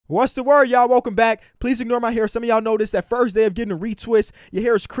What's the word, y'all? Welcome back. Please ignore my hair. Some of y'all noticed that first day of getting a retwist, your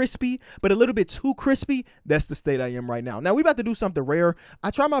hair is crispy, but a little bit too crispy. That's the state I am right now. Now, we about to do something rare.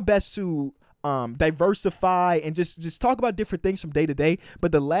 I try my best to diversify and just talk about different things from day to day.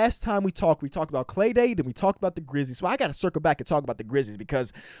 But the last time we talked about Clay Day, then we talked about the Grizzlies. So I got to circle back and talk about the Grizzlies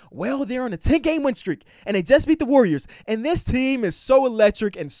because, well, they're on a 10-game win streak and they just beat the Warriors. And this team is so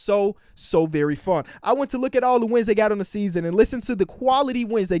electric and so very fun. I went to look at all the wins they got on the season and listen to the quality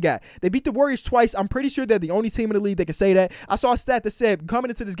wins they got. They beat the Warriors twice. I'm pretty sure they're the only team in the league that can say that. I saw a stat that said coming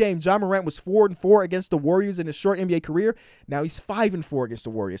into this game, Ja Morant was 4-4 against the Warriors in his short NBA career. Now he's 5-4 against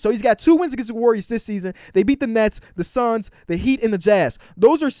the Warriors. So he's got 2 wins against the Warriors this season. They beat the Nets, the Suns, the Heat, and the Jazz.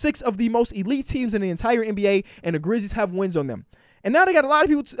 Those are 6 of the most elite teams in the entire NBA, and the Grizzlies have wins on them. And now they got a lot of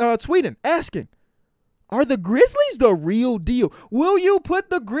people tweeting, asking, are the Grizzlies the real deal? Will you put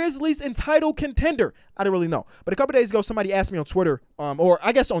the Grizzlies in title contender? I don't really know. But a couple days ago, somebody asked me on Twitter, or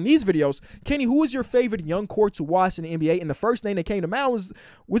I guess on these videos, Kenny, who is your favorite young core to watch in the NBA? And the first name that came to mind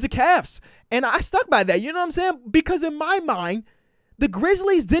was the Cavs. And I stuck by that. You know what I'm saying? Because in my mind, the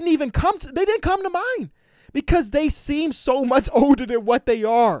Grizzlies didn't come to mind because they seem so much older than what they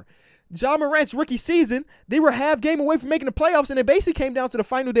are. Ja Morant's rookie season, they were half game away from making the playoffs, and it basically came down to the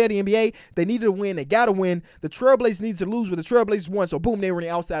final day of the NBA. They needed to win. They got to win. The Trailblazers needed to lose, but the Trailblazers won, so boom, they were on the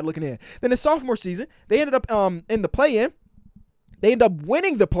outside looking in. Then the sophomore season, they ended up in the play-in. They ended up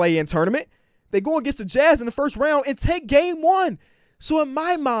winning the play-in tournament. They go against the Jazz in the first round and take game 1. So in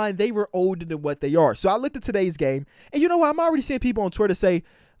my mind, they were older than what they are. So I looked at today's game, and you know what? I'm already seeing people on Twitter say,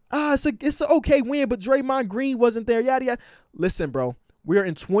 it's an okay win, but Draymond Green wasn't there, yada, yada. Listen, bro. We're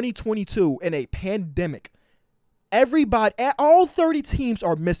in 2022 in a pandemic. Everybody, all 30 teams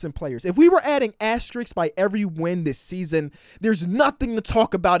are missing players. If we were adding asterisks by every win this season, there's nothing to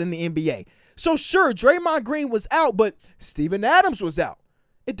talk about in the NBA. So sure, Draymond Green was out, but Steven Adams was out.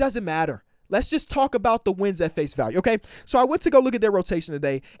 It doesn't matter. Let's just talk about the wins at face value, okay? So I went to go look at their rotation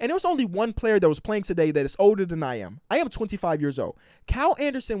today, and there was only one player that was playing today that is older than I am. I am 25 years old. Kyle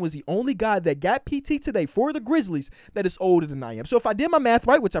Anderson was the only guy that got PT today for the Grizzlies that is older than I am. So if I did my math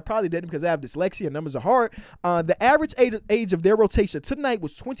right, which I probably didn't because I have dyslexia and numbers are hard, the average age of their rotation tonight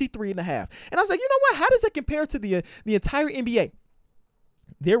was 23 and a half. And I was like, you know what? How does that compare to the entire NBA?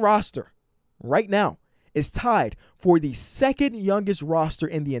 Their roster right now is tied for the second youngest roster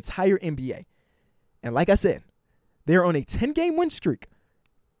in the entire NBA. And like I said, they're on a 10-game win streak,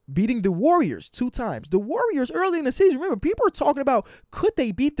 beating the Warriors 2 times. The Warriors early in the season, remember, people are talking about could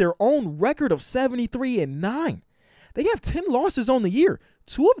they beat their own record of 73-9. They have 10 losses on the year.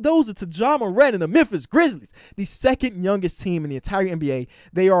 2 of those are to Ja Morant and the Memphis Grizzlies, the second youngest team in the entire NBA.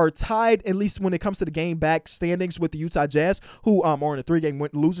 They are tied, at least when it comes to the game back standings, with the Utah Jazz, who are on a 3-game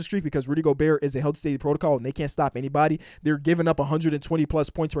losing streak because Rudy Gobert is a health safety protocol and they can't stop anybody. They're giving up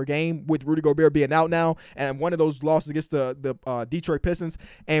 120-plus points per game with Rudy Gobert being out now. And one of those losses against the Detroit Pistons.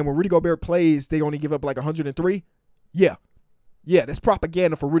 And when Rudy Gobert plays, they only give up like 103. Yeah, that's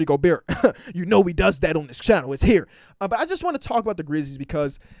propaganda for Rudy Gobert. You know he does that on this channel. It's here. But I just want to talk about the Grizzlies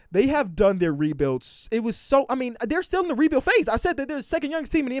because they have done their rebuilds. They're still in the rebuild phase. I said that they're the second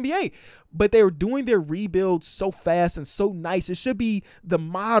youngest team in the NBA, but they're doing their rebuilds so fast and so nice. It should be the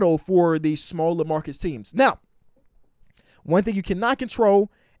model for these smaller market teams. Now, one thing you cannot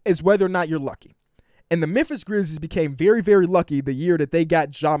control is whether or not you're lucky. And the Memphis Grizzlies became very, very lucky the year that they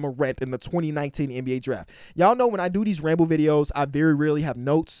got Ja Morant in the 2019 NBA draft. Y'all know when I do these ramble videos, I very rarely have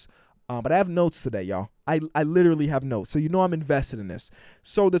notes. But I have notes today, y'all. I literally have notes. So you know I'm invested in this.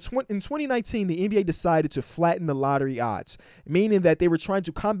 So in 2019, the NBA decided to flatten the lottery odds, meaning that they were trying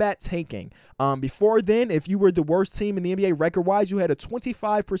to combat tanking. Before then, if you were the worst team in the NBA record-wise, you had a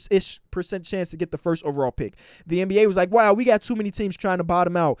 25% chance to get the first overall pick. The NBA was like, wow, we got too many teams trying to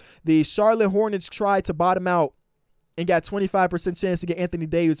bottom out. The Charlotte Hornets tried to bottom out and got 25% chance to get Anthony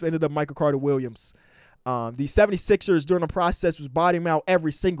Davis, but ended up Michael Carter-Williams. The 76ers during the process was bottoming out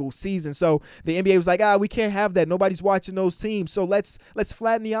every single season. So the NBA was like, we can't have that. Nobody's watching those teams. So let's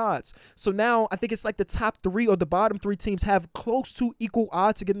flatten the odds. So now I think it's like the top 3 or the bottom 3 teams have close to equal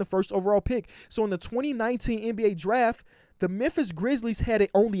odds to getting the first overall pick. So in the 2019 NBA draft, the Memphis Grizzlies had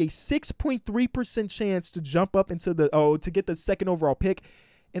only a 6.3% chance to jump up into to get the second overall pick,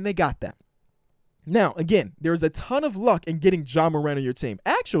 and they got that. Now, again, there's a ton of luck in getting Ja Morant on your team.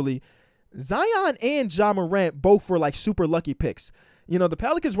 Actually, Zion and Ja Morant both were like super lucky picks. You know, the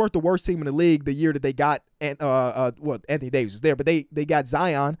Pelicans weren't the worst team in the league the year that they got, Anthony Davis was there, but they got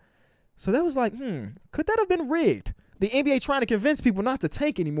Zion. So that was like, could that have been rigged? The NBA trying to convince people not to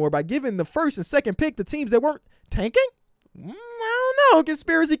tank anymore by giving the first and second pick to teams that weren't tanking? I don't know.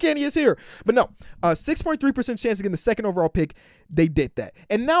 Conspiracy Kenny is here. But no, 6.3% chance of getting the second overall pick. They did that.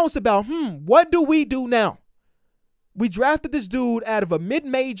 And now it's about, what do we do now? We drafted this dude out of a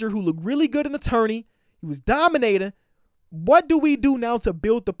mid-major who looked really good in the tourney. He was dominating. What do we do now to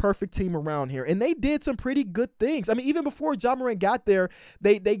build the perfect team around here? And they did some pretty good things. I mean, even before Ja Morant got there,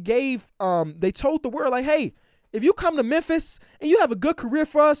 they told the world, like, hey, if you come to Memphis and you have a good career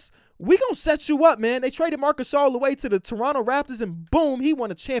for us, we gonna set you up, man. They traded Marc Gasol away to the Toronto Raptors, and boom, he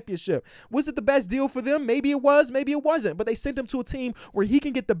won a championship. Was it the best deal for them? Maybe it was, maybe it wasn't. But they sent him to a team where he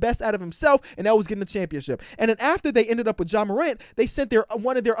can get the best out of himself, and that was getting a championship. And then after they ended up with Ja Morant, they sent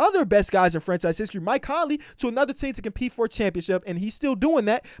one of their other best guys in franchise history, Mike Conley, to another team to compete for a championship, and he's still doing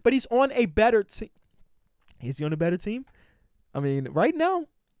that, but he's on a better team. Is he on a better team? I mean, right now,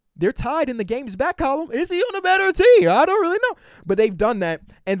 they're tied in the game's back column. Is he on a better team? I don't really know. But they've done that,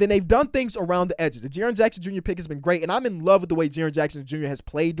 and then they've done things around the edges. The Jaren Jackson Jr. pick has been great, and I'm in love with the way Jaren Jackson Jr. has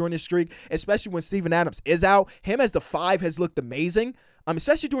played during this streak, especially when Steven Adams is out. Him as the 5 has looked amazing.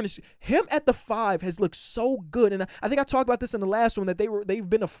 Especially during this, him at the 5 has looked so good. And I think I talked about this in the last one, that they've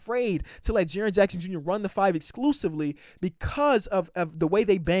been afraid to let Jaren Jackson Jr. run the 5 exclusively because of the way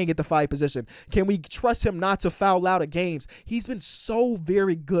they bang at the 5 position. Can we trust him not to foul out of games? He's been so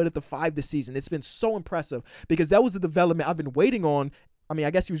very good at the 5 this season. It's been so impressive because that was the development I've been waiting on. I mean, I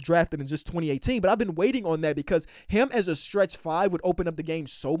guess he was drafted in just 2018, but I've been waiting on that because him as a stretch 5 would open up the game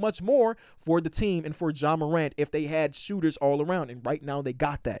so much more for the team and for Ja Morant if they had shooters all around. And right now they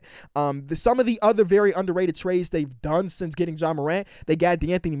got that. Some of the other very underrated trades they've done since getting Ja Morant, they got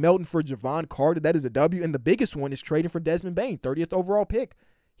DeAnthony Melton for Javon Carter. That is a W. And the biggest one is trading for Desmond Bane, 30th overall pick.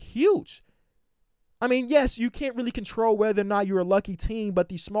 Huge. I mean, yes, you can't really control whether or not you're a lucky team, but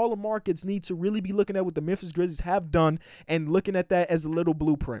these smaller markets need to really be looking at what the Memphis Grizzlies have done and looking at that as a little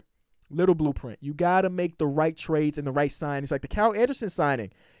blueprint. You got to make the right trades and the right signings. Like the Kyle Anderson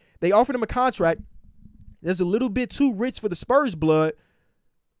signing. They offered him a contract that's a little bit too rich for the Spurs blood,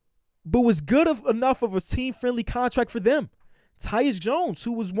 but was good enough of a team-friendly contract for them. Tyus Jones,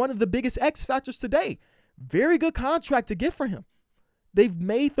 who was one of the biggest X factors today. Very good contract to get for him. They've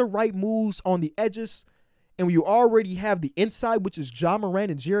made the right moves on the edges, and when you already have the inside, which is Ja Morant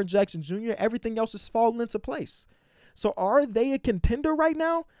and Jaren Jackson Jr., everything else is falling into place. So are they a contender right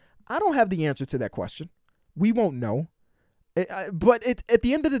now? I don't have the answer to that question. We won't know. But at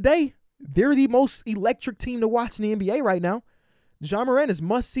the end of the day, they're the most electric team to watch in the NBA right now. Ja Morant is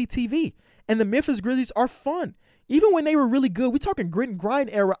must-see TV, and the Memphis Grizzlies are fun. Even when they were really good, we're talking grit and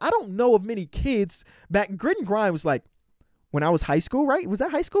grind era. I don't know of many kids back. Grit and grind was like, when I was high school, right? Was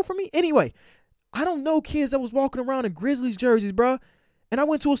that high school for me? Anyway, I don't know kids that was walking around in Grizzlies jerseys, bro. And I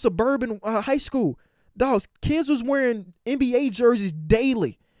went to a suburban high school. Dogs, kids was wearing NBA jerseys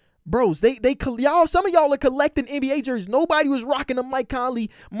daily. Bros, some of y'all are collecting NBA jerseys. Nobody was rocking a Mike Conley,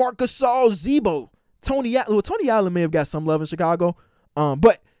 Marc Gasol, Zebo, Tony Allen. Well, Tony Allen may have got some love in Chicago.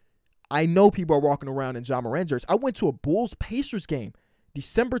 But I know people are walking around in Ja Morant jerseys. I went to a Bulls-Pacers game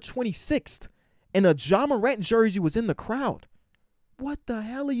December 26th. And a Ja Morant jersey was in the crowd. What the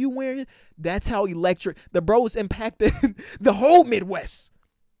hell are you wearing? That's how electric. The bro is impacting the whole Midwest.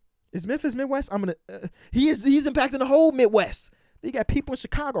 Is Memphis Midwest? He's impacting the whole Midwest. You got people in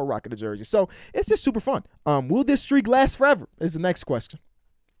Chicago rocking the jersey. So it's just super fun. Will this streak last forever? Is the next question.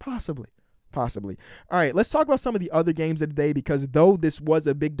 Possibly. All right, let's talk about some of the other games of the day, because though this was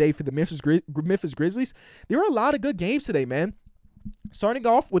a big day for the Memphis Grizzlies, there were a lot of good games today, man. Starting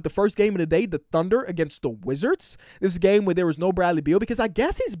off with the first game of the day, the Thunder against the Wizards. This is a game where there was no Bradley Beal because I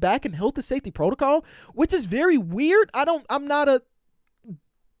guess he's back in health and safety protocol, which is very weird. I'm not a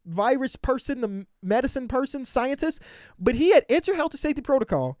virus person, the medicine person, scientist, but he had entered health and safety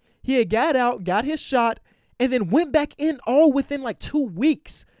protocol. He had got out, got his shot, and then went back in all within like 2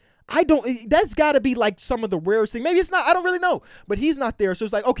 weeks. That's got to be like some of the rarest thing. Maybe it's not. I don't really know. But he's not there. So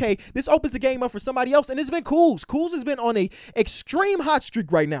it's like, okay, this opens the game up for somebody else. And it's been Kuz. Kuz has been on a extreme hot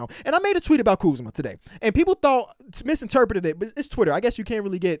streak right now. And I made a tweet about Kuzma today. And people misinterpreted it. But it's Twitter. I guess you can't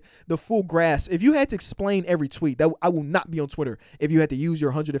really get the full grasp. If you had to explain every tweet, I will not be on Twitter if you had to use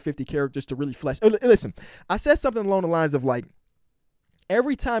your 150 characters to really flesh. Listen, I said something along the lines of like,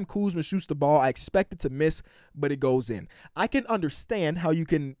 every time Kuzma shoots the ball, I expect it to miss, but it goes in. I can understand how you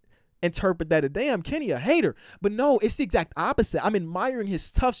can interpret that damn Kenny a hater, but no, it's the exact opposite. I'm admiring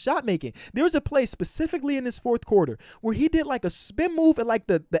his tough shot making. There was a play specifically in this fourth quarter where he did like a spin move at like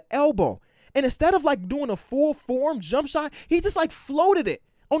the elbow, and instead of like doing a full form jump shot, he just like floated it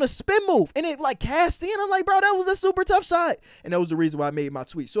on a spin move, and it like cast in. I'm like, bro, that was a super tough shot, and that was the reason why I made my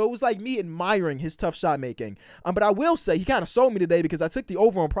tweet. So it was like me admiring his tough shot making. But I will say he kind of sold me today because I took the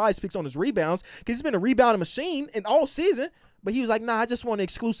over on prize picks on his rebounds because he's been a rebounding machine in all season. but he was like, nah, I just want to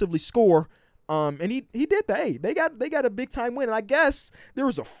exclusively score. And he did that. Hey, they got a big time win. And I guess there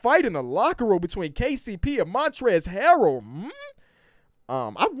was a fight in the locker room between KCP and Montrezl Harrell.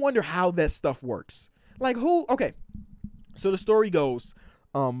 I wonder how that stuff works. Like who? Okay, so the story goes,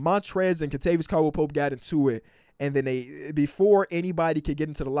 Montrezl and Kentavious Caldwell-Pope got into it, and then before anybody could get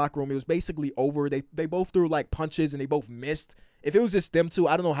into the locker room, it was basically over. They both threw like punches and they both missed. If it was just them two,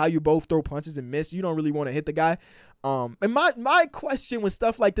 I don't know how you both throw punches and miss. You don't really want to hit the guy. And my question when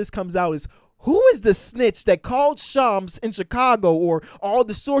stuff like this comes out is, who is the snitch that called Shams in Chicago or all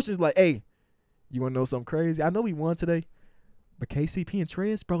the sources like, hey, you want to know something crazy? I know we won today, but KCP and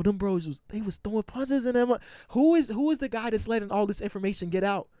Trez, bro, them bros, they was throwing punches in them. Who is the guy that's letting all this information get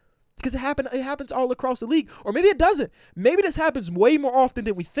out? Because it happens all across the league. Or maybe it doesn't. Maybe this happens way more often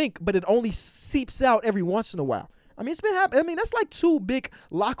than we think, but it only seeps out every once in a while. I mean, it's been happening. I mean, that's like 2 big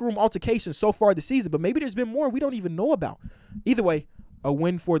locker room altercations so far this season, but maybe there's been more we don't even know about. Either way, a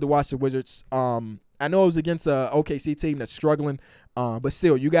win for the Washington Wizards. I know it was against a OKC team that's struggling, but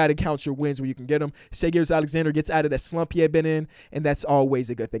still, you got to count your wins where you can get them. Shai Gilgeous-Alexander gets out of that slump he had been in, and that's always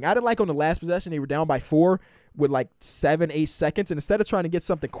a good thing. I didn't like on the last possession, they were down by 4 with like 7-8 seconds, and instead of trying to get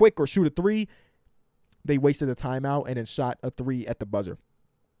something quick or shoot a 3, they wasted a timeout and then shot a 3 at the buzzer.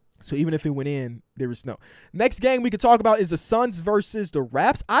 So even if it went in, there was no. Next game we could talk about is the Suns versus the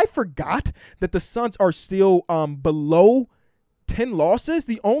Raps. I forgot that the Suns are still below 10 losses,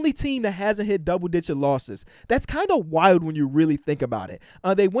 the only team that hasn't hit double-digit losses. That's kind of wild when you really think about it.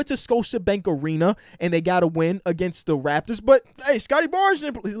 They went to Scotiabank Arena, and they got a win against the Raptors. But, hey, Scotty Barnes,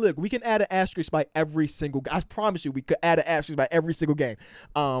 look, we can add an asterisk by every single game. I promise you we could add an asterisk by every single game.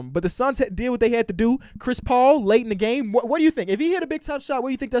 But the Suns did what they had to do. Chris Paul, late in the game, what do you think? If he hit a big-time shot, where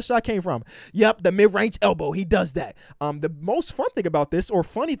do you think that shot came from? Yep, the mid-range elbow. He does that. The most fun thing about this, or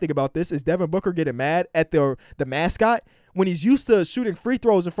funny thing about this, is Devin Booker getting mad at the mascot. When he's used to shooting free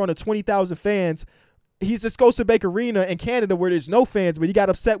throws in front of 20,000 fans, he's at Scotiabank Arena in Canada where there's no fans, but he got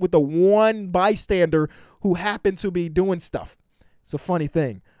upset with the one bystander who happened to be doing stuff. It's a funny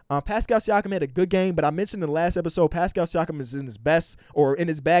thing. Pascal Siakam had a good game, but I mentioned in the last episode, Pascal Siakam is in his best or in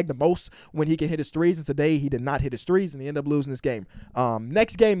his bag the most when he can hit his threes, and today he did not hit his threes, and they end up losing this game.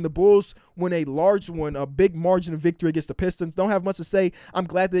 Next game, the Bulls win a large one, a big margin of victory against the Pistons. Don't have much to say. I'm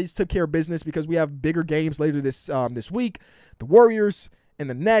glad they just took care of business because we have bigger games later this week. The Warriors and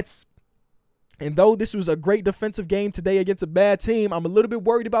the Nets. And though this was a great defensive game today against a bad team, I'm a little bit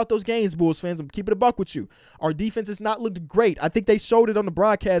worried about those games, Bulls fans. I'm keeping it a buck with you. Our defense has not looked great. I think they showed it on the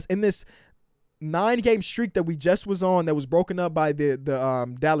broadcast in this 9-game streak that we just was on that was broken up by the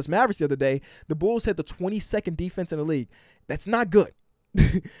Dallas Mavericks the other day. The Bulls had the 22nd defense in the league. That's not good.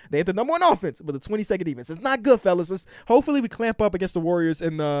 They had the number 1 offense, but the 22nd defense. It's not good, fellas. Hopefully we clamp up against the Warriors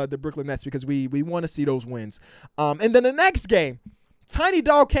and the Brooklyn Nets because we want to see those wins. And then the next game, Tiny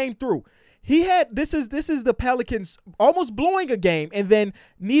Dog came through. He had this is the Pelicans almost blowing a game and then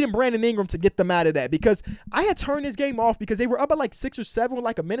needing Brandon Ingram to get them out of that, because I had turned this game off because they were up at like 6 or 7 with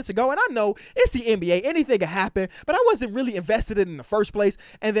like a minute to go, and I know it's the NBA, anything can happen, but I wasn't really invested in the first place.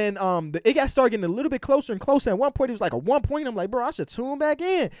 And then it got started getting a little bit closer and closer. At one point it was like a 1 point. I'm like, bro, I should tune back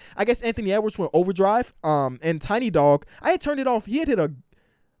in. I guess Anthony Edwards went overdrive. And Tiny Dog, I had turned it off. He had hit a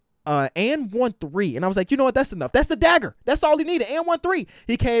and 1-3, and I was like, you know what, that's enough. That's the dagger. That's all he needed. And 1-3.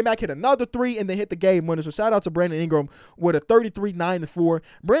 He came back, hit another 3, and then hit the game winner. So shout out to Brandon Ingram with a 33-9-4.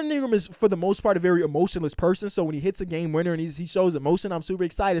 Brandon Ingram is, for the most part, a very emotionless person. So when he hits a game winner and he shows emotion, I'm super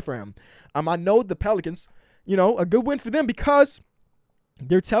excited for him. I know the Pelicans, a good win for them because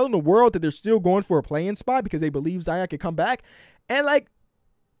they're telling the world that they're still going for a play-in spot because they believe Zion can come back. And like,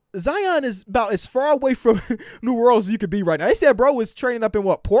 Zion is about as far away from New Orleans as you could be right now. They said bro was training up in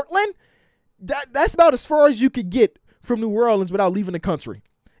what, Portland? That's about as far as you could get from New Orleans without leaving the country.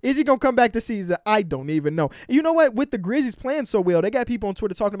 Is he going to come back this season? I don't even know. And you know what? With the Grizzlies playing so well, they got people on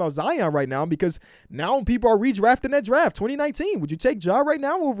Twitter talking about Zion right now because now people are redrafting that draft, 2019. Would you take Ja right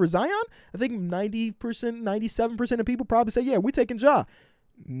now over Zion? I think 90%, 97% of people probably say, yeah, we're taking Ja.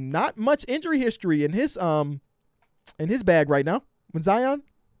 Not much injury history in his bag right now. With Zion,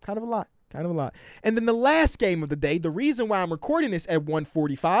 kind of a lot. And then the last game of the day, the reason why I'm recording this at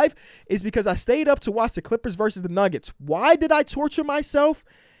 1:45 is because I stayed up to watch the Clippers versus the Nuggets. Why did I torture myself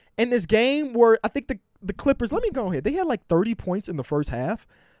in this game where I think the Clippers, let me go ahead. They had like 30 points in the first half.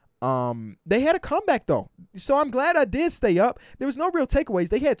 They had a comeback though. So I'm glad I did stay up. There was no real takeaways.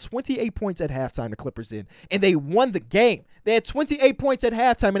 They had 28 points at halftime, the Clippers did, and they won the game. They had 28 points at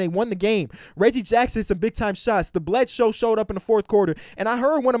halftime, and they won the game. Reggie Jackson hit some big-time shots. The Bledsoe showed up in the fourth quarter, and I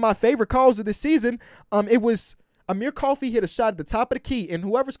heard one of my favorite calls of this season. It was Amir Coffey hit a shot at the top of the key, and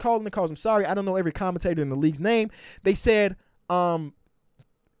whoever's calling the calls, I'm sorry, I don't know every commentator in the league's name. They said,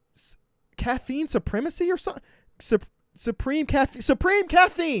 caffeine supremacy or something. Supreme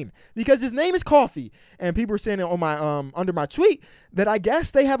caffeine, because his name is Coffee, and people are saying on my under my tweet that I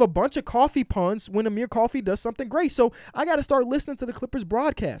guess they have a bunch of coffee puns when Amir Coffee does something great. So I got to start listening to the Clippers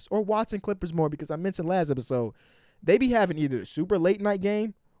broadcast or watching Clippers more, because I mentioned last episode they be having either the super late night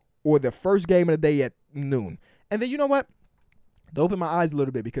game or the first game of the day at noon. And then you know what? To open my eyes a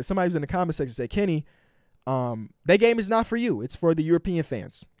little bit, because somebody was in the comment section said, Kenny, that game is not for you. It's for the European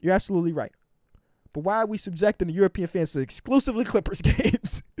fans. You're absolutely right. But why are we subjecting the European fans to exclusively Clippers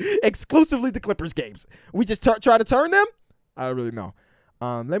games? Exclusively the Clippers games. We just try to turn them? I don't really know.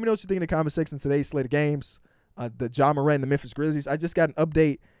 Let me know what you think in the comment section of today's slate of games. The Ja Morant and the Memphis Grizzlies. I just got an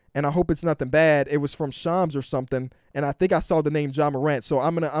update, and I hope it's nothing bad. It was from Shams or something, and I think I saw the name Ja Morant. So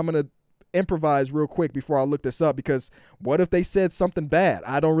I'm gonna improvise real quick before I look this up, because what if they said something bad?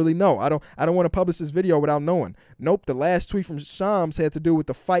 I don't really know. I don't want to publish this video without knowing. Nope, the last tweet from Shams had to do with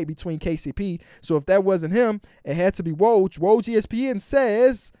the fight between KCP. So if that wasn't him, it had to be Woj. Woj ESPN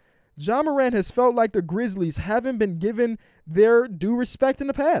says Ja Morant has felt like the Grizzlies haven't been given their due respect in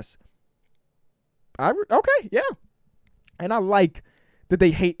the past. Okay, yeah. And I like that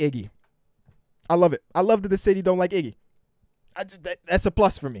they hate Iggy. I love it. I love that the city don't like Iggy. That's a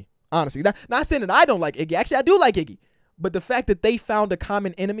plus for me. Honestly, not saying that I don't like Iggy. Actually, I do like Iggy. But the fact that they found a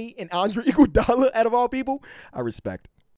common enemy in Andre Iguodala, out of all people, I respect.